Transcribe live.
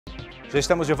Já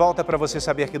estamos de volta para você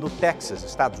saber que no Texas,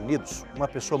 Estados Unidos, uma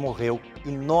pessoa morreu e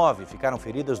 9 ficaram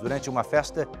feridas durante uma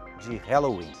festa de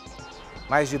Halloween.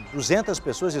 Mais de 200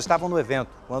 pessoas estavam no evento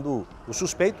quando o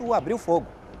suspeito abriu fogo.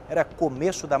 Era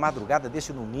começo da madrugada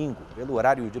desse domingo, pelo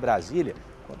horário de Brasília,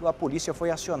 quando a polícia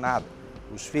foi acionada.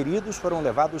 Os feridos foram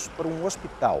levados para um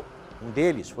hospital. Um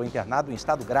deles foi internado em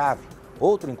estado grave.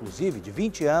 Outro, inclusive, de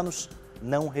 20 anos,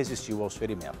 não resistiu aos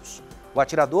ferimentos. O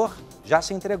atirador já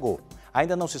se entregou.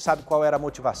 Ainda não se sabe qual era a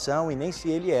motivação e nem se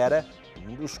ele era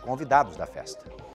um dos convidados da festa.